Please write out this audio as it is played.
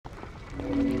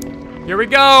Here we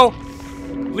go.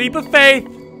 Leap of faith.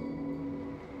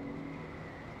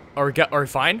 Are we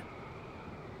fine?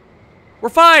 We're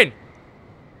fine.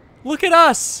 Look at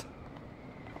us.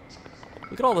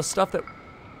 Look at all the stuff that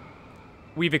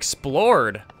we've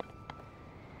explored.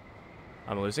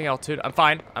 I'm losing altitude. I'm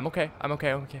fine. I'm okay. I'm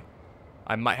okay. I'm okay.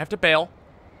 I might have to bail.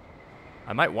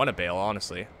 I might want to bail,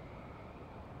 honestly.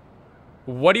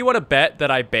 What do you want to bet that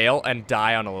I bail and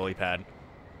die on a lily pad?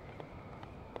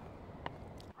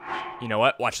 You know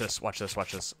what? Watch this. Watch this.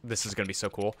 Watch this. This is going to be so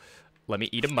cool. Let me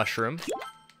eat a mushroom.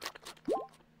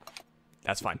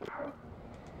 That's fine.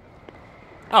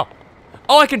 Oh.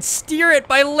 Oh, I can steer it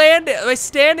by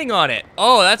standing on it.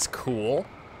 Oh, that's cool.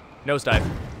 Nosedive.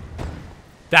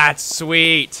 That's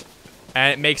sweet.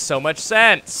 And it makes so much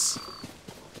sense.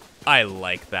 I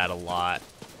like that a lot.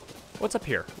 What's up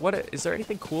here? Is there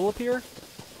anything cool up here?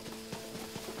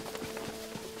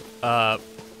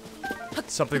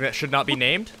 Something that should not be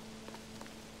named.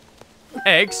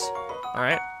 Eggs.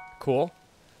 Alright, cool.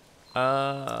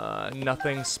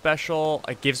 Nothing special.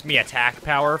 It gives me attack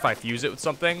power if I fuse it with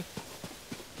something.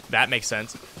 That makes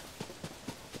sense.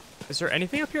 Is there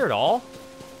anything up here at all?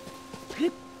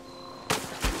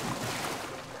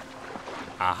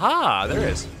 Aha, there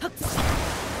is.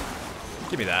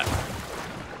 Give me that.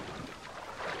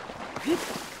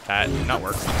 That did not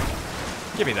work.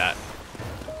 Give me that.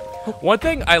 One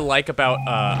thing I like about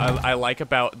I like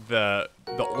about the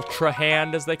ultra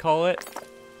hand, as they call it,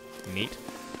 neat,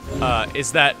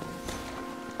 is that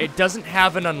it doesn't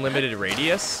have an unlimited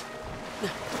radius.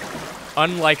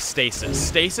 Unlike stasis.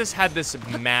 Stasis had this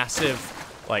massive,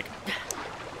 like,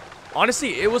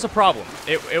 honestly, it was a problem.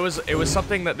 It was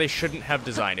something that they shouldn't have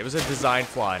designed. It was a design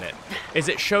flaw in it. Is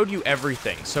it showed you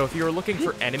everything. So if you were looking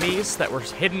for enemies that were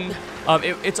hidden,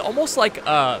 it's almost like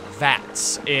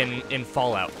VATS in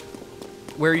Fallout,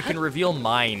 where you can reveal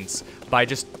mines by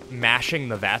just mashing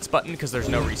the VATS button because there's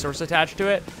no resource attached to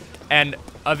it. And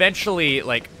eventually,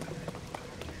 like,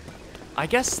 I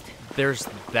guess there's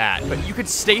that, but you could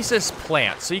stasis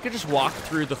plants. So you could just walk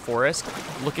through the forest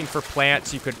looking for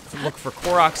plants. You could look for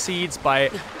Korok seeds by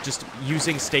just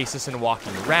using stasis and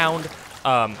walking around,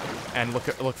 and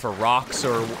look for rocks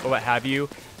or what have you.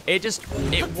 It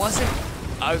wasn't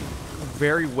a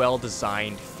very well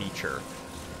designed feature.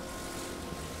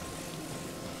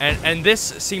 And this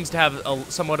seems to have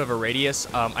somewhat of a radius.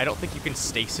 I don't think you can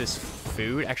stasis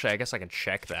food. Actually, I guess I can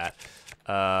check that.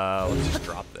 Let's just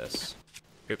drop this.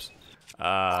 Oops.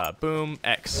 Boom,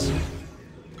 X.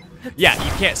 Yeah,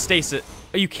 you can't stasis.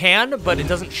 You can, but it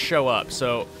doesn't show up,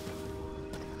 so...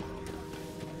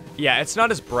 Yeah, it's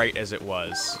not as bright as it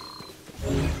was.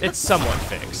 It's somewhat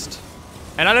fixed.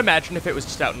 And I'd imagine if it was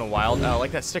just out in the wild,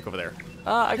 like that stick over there.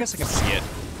 I guess I can see it.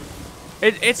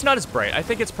 It's not as bright. I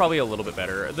think it's probably a little bit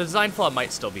better. The design flaw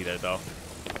might still be there, though.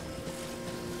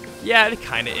 Yeah, it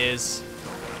kind of is.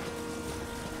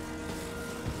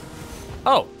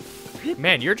 Oh.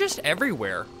 Man, you're just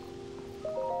everywhere.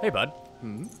 Hey, bud.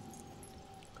 Hmm?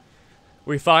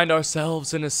 We find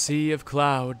ourselves in a sea of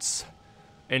clouds.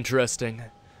 Interesting.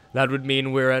 That would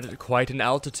mean we're at quite an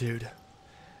altitude.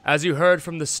 As you heard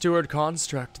from the steward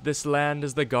construct, this land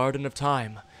is the Garden of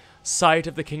Time, site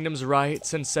of the kingdom's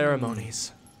rites and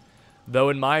ceremonies. Though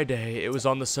in my day, it was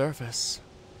on the surface.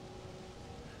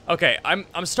 Okay, I'm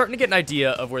starting to get an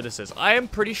idea of where this is. I am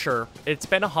pretty sure it's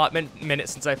been a hot minute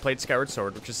since I played Skyward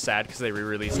Sword, which is sad because they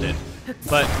re-released it.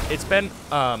 But it's been,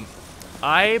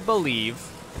 I believe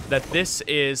that this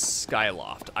is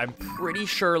Skyloft. I'm pretty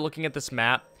sure, looking at this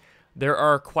map, there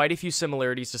are quite a few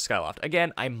similarities to Skyloft.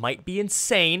 Again, I might be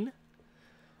insane.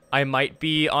 I might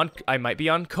be on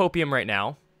copium right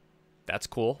now. That's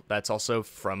cool. That's also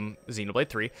from Xenoblade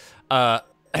 3. But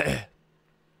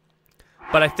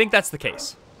I think that's the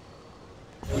case.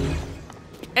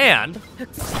 And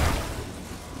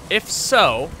if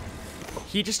so,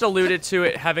 he just alluded to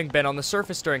it having been on the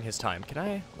surface during his time. Can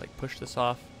I, like, push this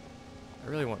off? I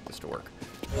really want this to work.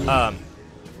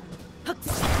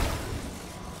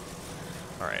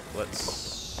 Alright,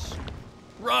 let's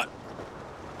run.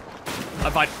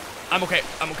 I'm fine. I'm okay.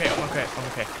 I'm okay. I'm okay. I'm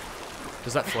okay.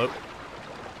 Does that float?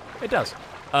 It does.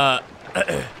 I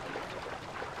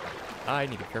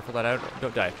need to be careful that I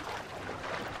don't die.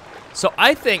 So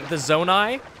I think the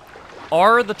Zonai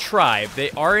are the tribe. They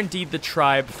are indeed the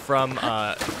tribe from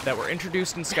that were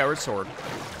introduced in Skyward Sword.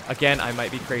 Again, I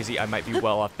might be crazy. I might be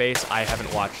well off base. I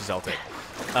haven't watched Zeltic.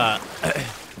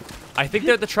 I think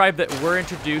they're the tribe that were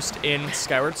introduced in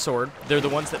Skyward Sword. They're the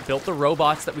ones that built the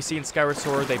robots that we see in Skyward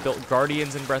Sword. They built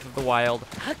Guardians in Breath of the Wild,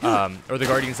 or the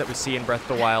Guardians that we see in Breath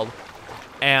of the Wild.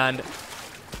 And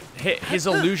his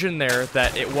illusion there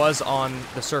that it was on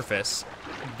the surface.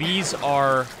 These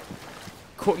are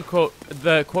quote-unquote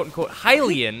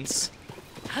Hylians,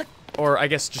 or I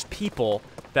guess just people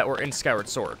that were in Skyward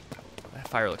Sword. That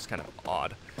fire looks kind of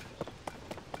odd.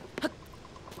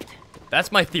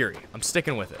 That's my theory. I'm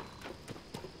sticking with it.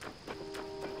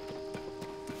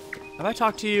 Have I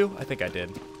talked to you? I think I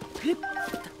did.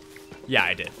 Yeah,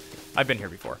 I did. I've been here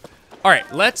before. All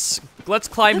right, let's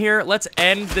climb here. Let's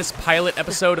end this pilot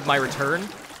episode of my return.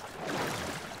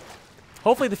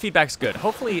 Hopefully the feedback's good.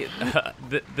 Hopefully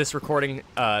this recording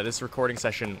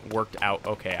session worked out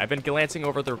okay. I've been glancing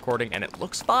over the recording and it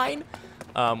looks fine.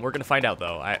 We're gonna find out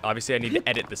though. Obviously I need to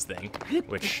edit this thing,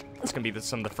 which is gonna be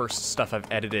some of the first stuff I've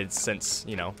edited since,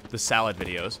 you know, the salad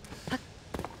videos.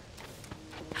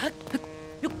 I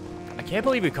can't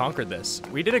believe we conquered this.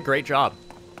 We did a great job.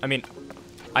 I mean,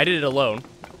 I did it alone,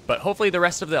 but hopefully the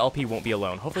rest of the LP won't be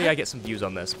alone. Hopefully I get some views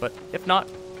on this, but if not,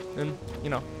 then, you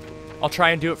know, I'll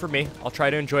try and do it for me. I'll try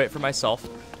to enjoy it for myself.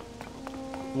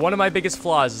 One of my biggest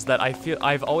flaws is that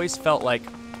I've always felt like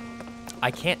I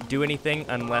can't do anything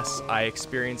unless I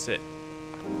experience it.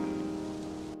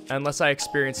 Unless I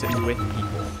experience it with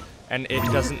people. And it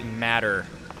doesn't matter.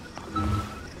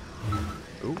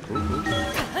 Ooh.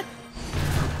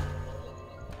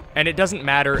 And it doesn't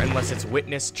matter unless it's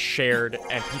witnessed, shared,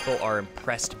 and people are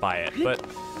impressed by it. But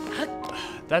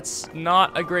that's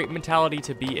not a great mentality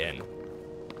to be in.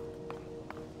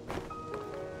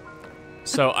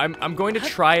 So I'm going to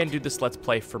try and do this Let's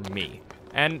Play for me.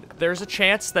 And there's a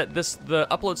chance that the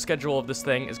upload schedule of this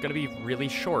thing is going to be really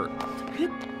short.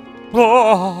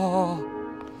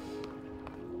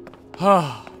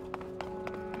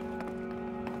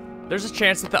 There's a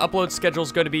chance that the upload schedule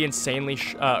is going to be insanely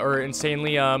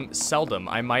seldom.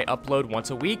 I might upload once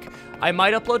a week. I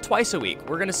might upload twice a week.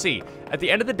 We're going to see. At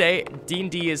the end of the day,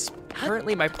 D&D is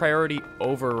currently my priority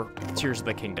over Tears of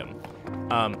the Kingdom.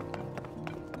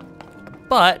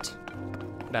 But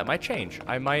that might change.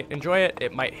 I might enjoy it.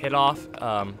 It might hit off.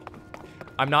 I'm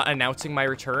not announcing my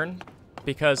return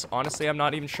because, honestly, I'm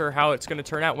not even sure how it's going to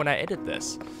turn out when I edit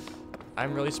this.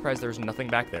 I'm really surprised there's nothing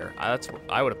back there.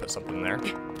 I would have put something there.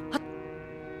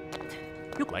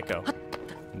 Let go.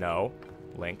 No.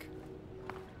 Link.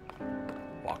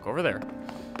 Walk over there.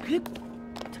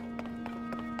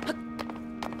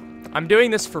 I'm doing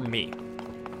this for me.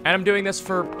 And I'm doing this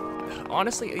for...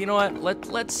 Honestly, you know what?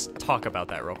 Let's talk about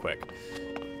that real quick.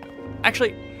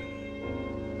 Actually...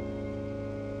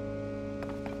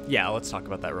 Yeah, let's talk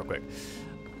about that real quick.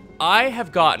 I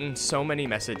have gotten so many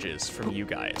messages from you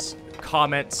guys.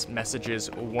 Comments, messages,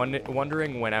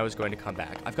 wondering when I was going to come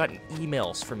back. I've gotten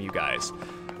emails from you guys.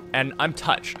 And I'm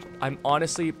touched. I'm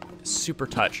honestly super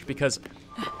touched because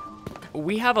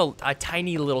we have a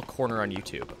tiny little corner on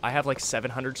YouTube. I have like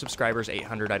 700 subscribers,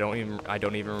 800, I don't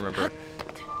even remember.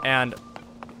 And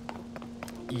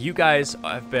you guys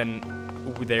have been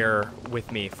there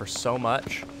with me for so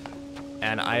much,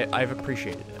 and I've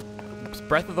appreciated it.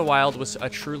 Breath of the Wild was a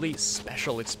truly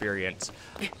special experience.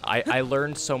 I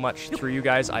learned so much through you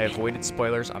guys. I avoided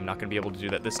spoilers. I'm not going to be able to do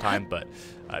that this time, but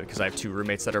because I have 2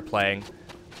 roommates that are playing.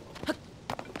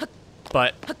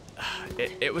 But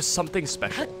it was something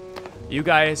special. You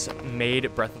guys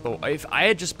made Breath of the Wild. If I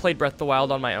had just played Breath of the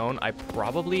Wild on my own,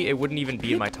 it wouldn't even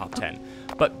be in my top 10.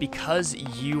 But because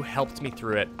you helped me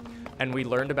through it, and we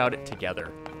learned about it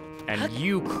together, and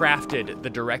you crafted the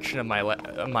direction of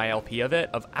my LP of it,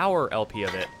 of our LP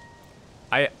of it,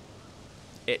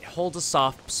 it holds a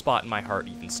soft spot in my heart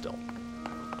even still.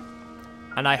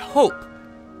 And I hope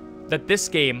that this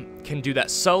game can do that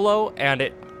solo, and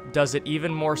it does it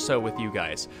even more so with you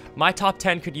guys. My top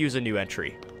 10 could use a new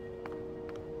entry.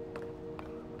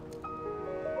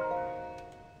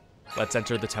 Let's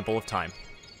enter the Temple of Time.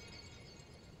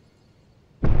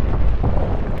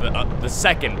 The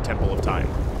second Temple of Time.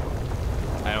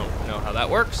 I don't know how that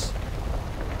works.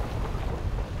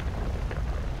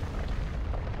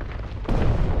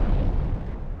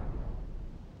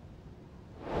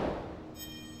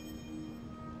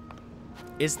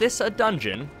 Is this a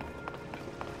dungeon?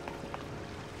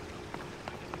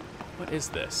 What is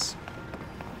this?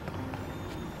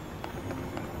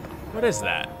 What is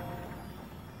that?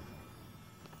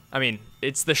 I mean,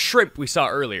 it's the shrimp we saw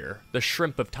earlier. The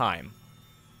shrimp of time.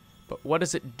 But what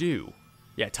does it do?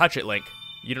 Yeah, touch it, Link.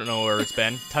 You don't know where it's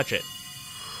been. Touch it.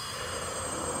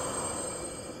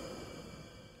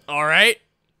 Alright.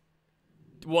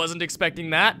 Wasn't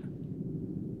expecting that.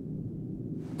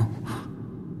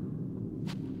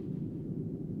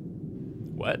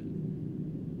 What?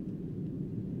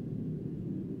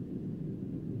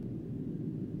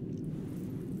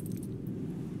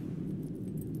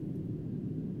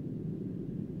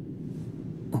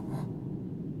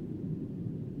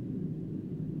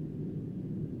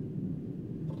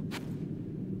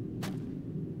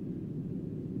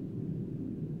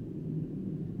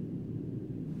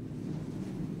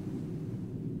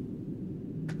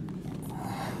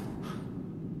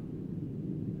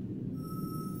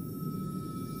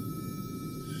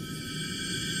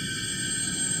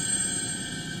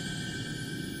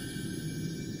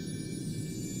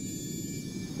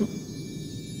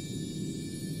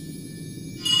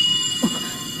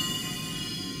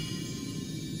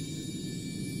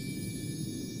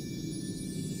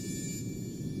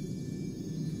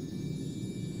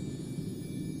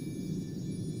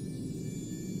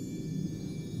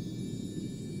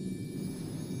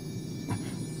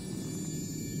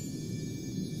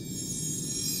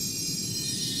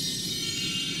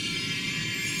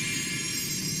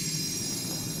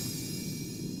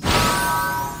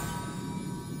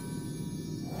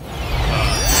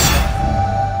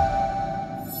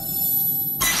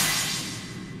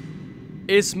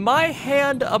 Is my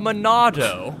hand a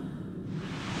Monado?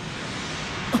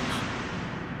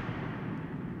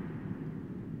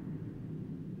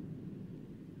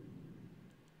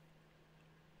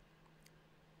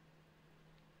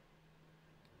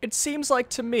 It seems like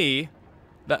to me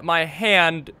that my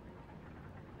hand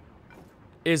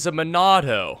is a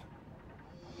Monado.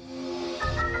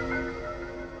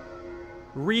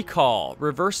 Recall.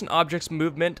 Reverse an object's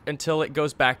movement until it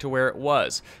goes back to where it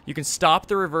was. You can stop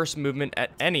the reverse movement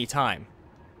at any time.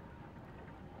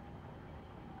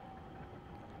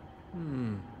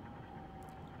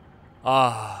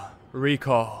 Ah,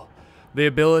 recall. The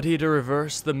ability to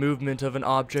reverse the movement of an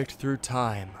object through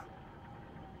time.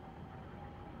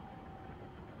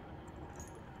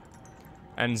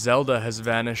 And Zelda has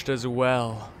vanished as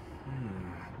well.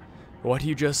 What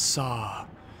you just saw.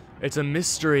 It's a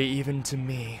mystery even to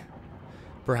me.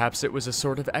 Perhaps it was a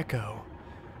sort of echo.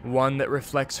 One that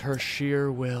reflects her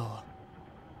sheer will.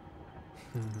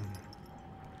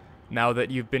 Now that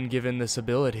you've been given this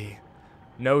ability,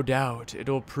 no doubt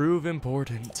it'll prove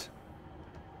important.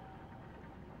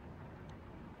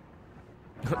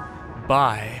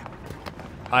 Bye.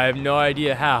 I have no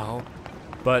idea how,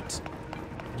 but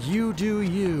you do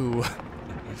you.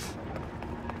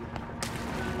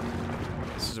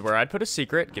 This is where I'd put a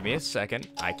secret. Give me a second.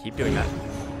 I keep doing that.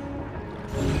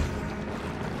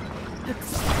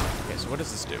 Okay, so what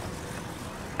does this do?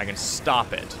 I can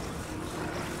stop it.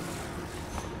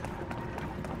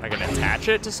 I can attach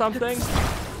it to something?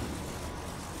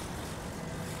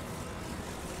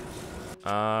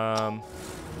 Can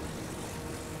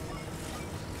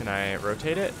I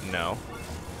rotate it? No.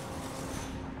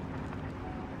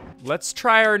 Let's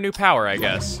try our new power, I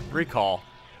guess. Recall.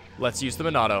 Let's use the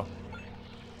Monado.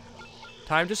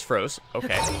 Time just froze.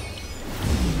 Okay.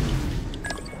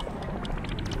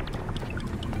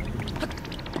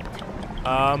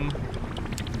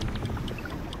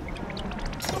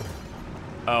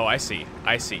 Oh, I see.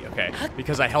 I see. Okay.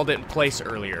 Because I held it in place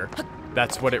earlier.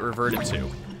 That's what it reverted to.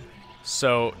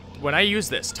 So, when I use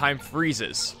this, time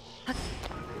freezes.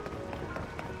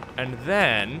 And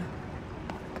then...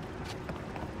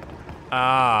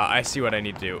 Ah, I see what I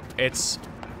need to do. It's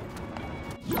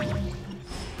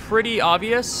pretty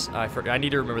obvious. I need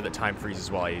to remember that time freezes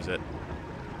while I use it.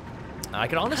 I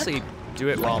can honestly do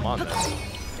it while I'm on this.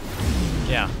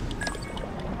 Yeah.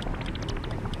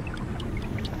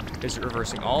 Is it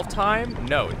reversing all of time?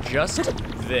 No, just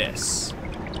this.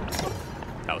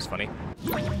 That was funny.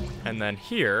 And then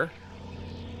here,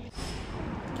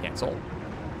 cancel.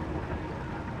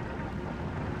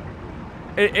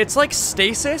 It's like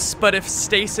stasis, but if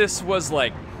stasis was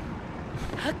like...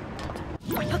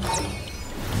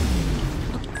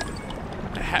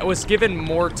 was given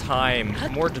more time,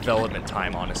 more development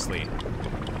time, honestly.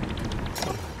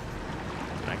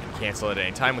 I can cancel it at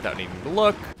any time without needing to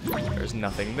look. There's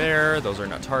nothing there. Those are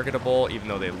not targetable, even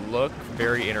though they look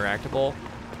very interactable.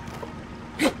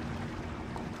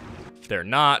 They're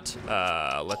not.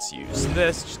 Let's use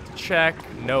this just to check.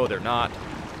 No, they're not.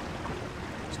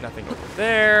 There's nothing over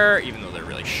there, even though there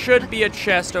really should be a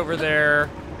chest over there.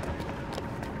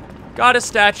 Got a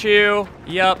statue.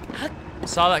 Yup.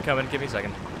 Saw that coming. Give me a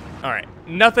second. Alright.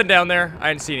 Nothing down there.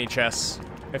 I didn't see any chests.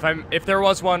 If there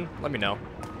was one, let me know.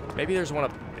 Maybe there's one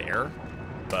up there,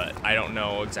 but I don't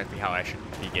know exactly how I should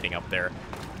be getting up there.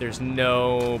 There's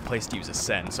no place to use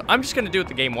Ascend, so I'm just gonna do what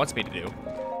the game wants me to do.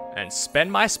 And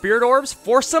spend my spirit orbs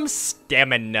for some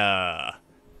stamina.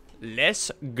 Let's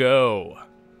go.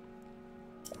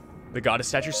 The goddess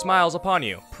statue smiles upon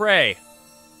you. Pray.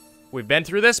 We've been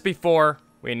through this before.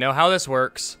 We know how this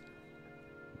works.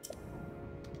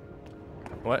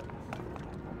 What?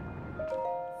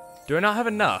 Do I not have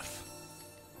enough?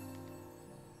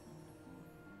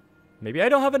 Maybe I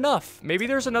don't have enough. Maybe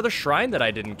there's another shrine that I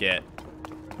didn't get.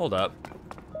 Hold up.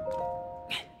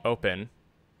 Open.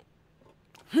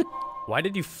 Why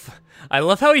did you I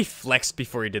love how he flexed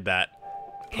before he did that.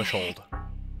 Push hold.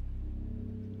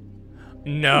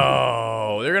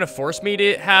 No, they're gonna force me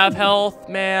to have health,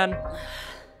 man.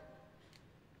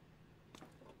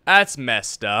 That's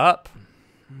messed up.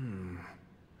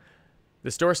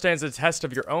 This door stands a test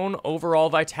of your own overall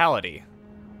vitality.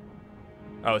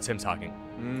 Oh, it's him talking.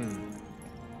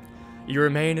 You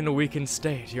remain in a weakened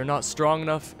state. You're not strong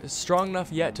enough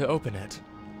yet to open it.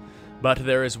 But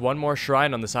there is one more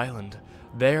shrine on this island.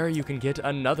 There you can get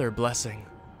another blessing.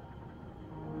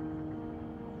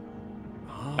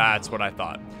 Oh. That's what I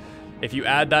thought. If you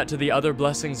add that to the other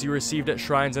blessings you received at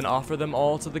shrines and offer them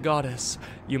all to the goddess,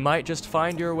 you might just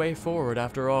find your way forward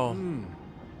after all.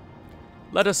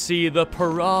 Let us see the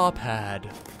para pad.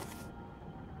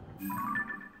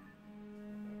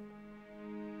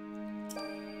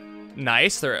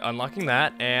 Nice, they're unlocking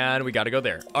that, and we gotta go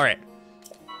there. All right.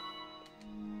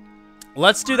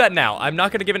 Let's do that now. I'm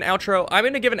not gonna give an outro. I'm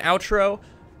gonna give an outro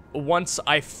once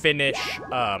I finish,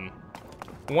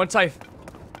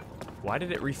 why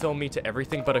did it refill me to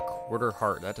everything but a quarter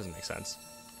heart? That doesn't make sense.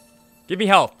 Give me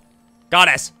health.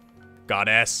 Goddess.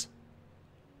 Goddess.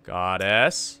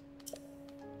 Goddess.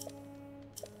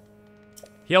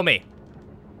 Heal me.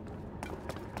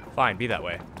 Fine, be that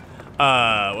way.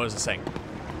 What was I saying?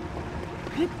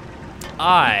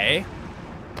 I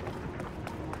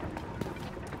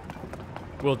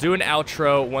will do an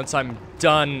outro once I'm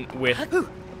done with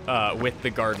the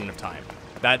Garden of Time.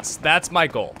 That's my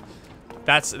goal.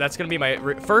 That's gonna be my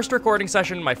first recording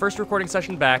session. My first recording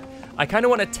session back. I kind of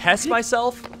want to test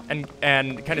myself and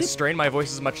kind of strain my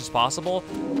voice as much as possible.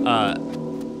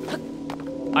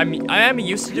 I am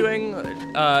used to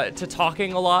doing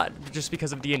talking a lot just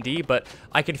because of D&D, but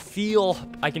I can feel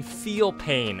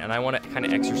pain, and I want to kind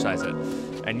of exercise it.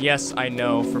 And yes, I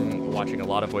know from watching a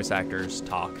lot of voice actors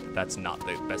talk, that's not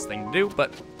the best thing to do,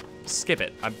 but skip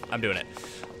it. I'm doing it.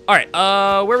 All right,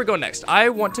 where are we going next? I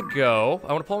want to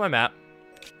pull my map.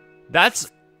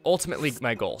 That's ultimately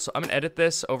my goal. So I'm gonna edit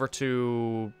this over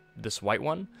to this white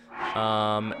one,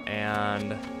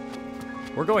 and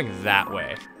we're going that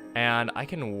way. And I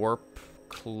can warp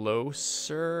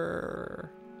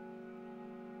closer.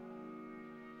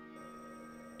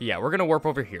 Yeah, we're gonna warp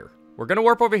over here. We're gonna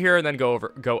warp over here and then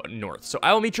go north. So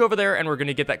I will meet you over there, and we're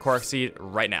gonna get that Korok seed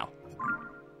right now.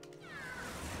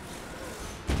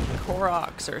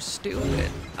 Koroks are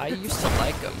stupid. I used to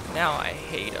like them. Now I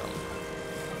hate them.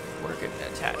 We're gonna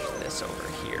attach this over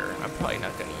here. I'm probably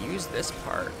not gonna use this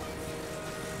part.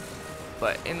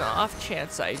 But in the off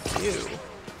chance I do,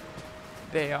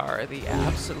 they are the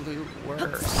absolute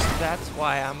worst. That's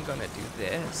why I'm gonna do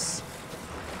this.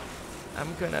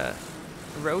 I'm gonna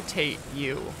rotate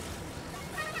you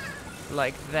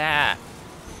like that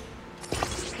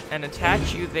and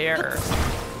attach you there.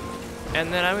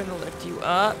 And then I'm gonna lift you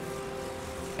up.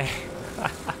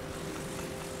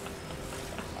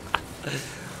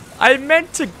 I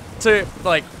meant to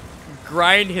like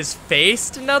grind his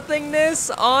face to nothingness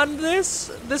on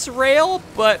this rail,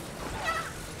 but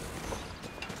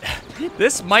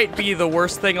this might be the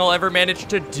worst thing I'll ever manage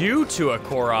to do to a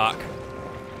Korok.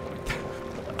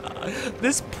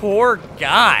 This poor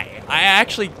guy. I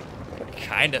actually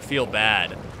kind of feel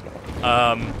bad.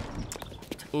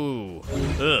 Ooh,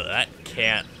 that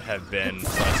can't have been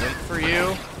pleasant for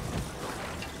you.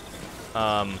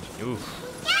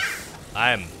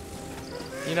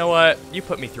 You know what? You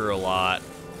put me through a lot.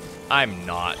 I'm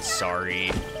not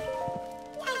sorry.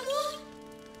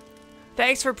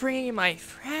 Thanks for bringing my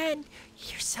friend.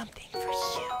 Here's something for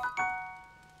you.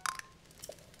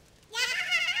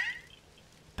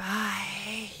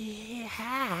 Bye.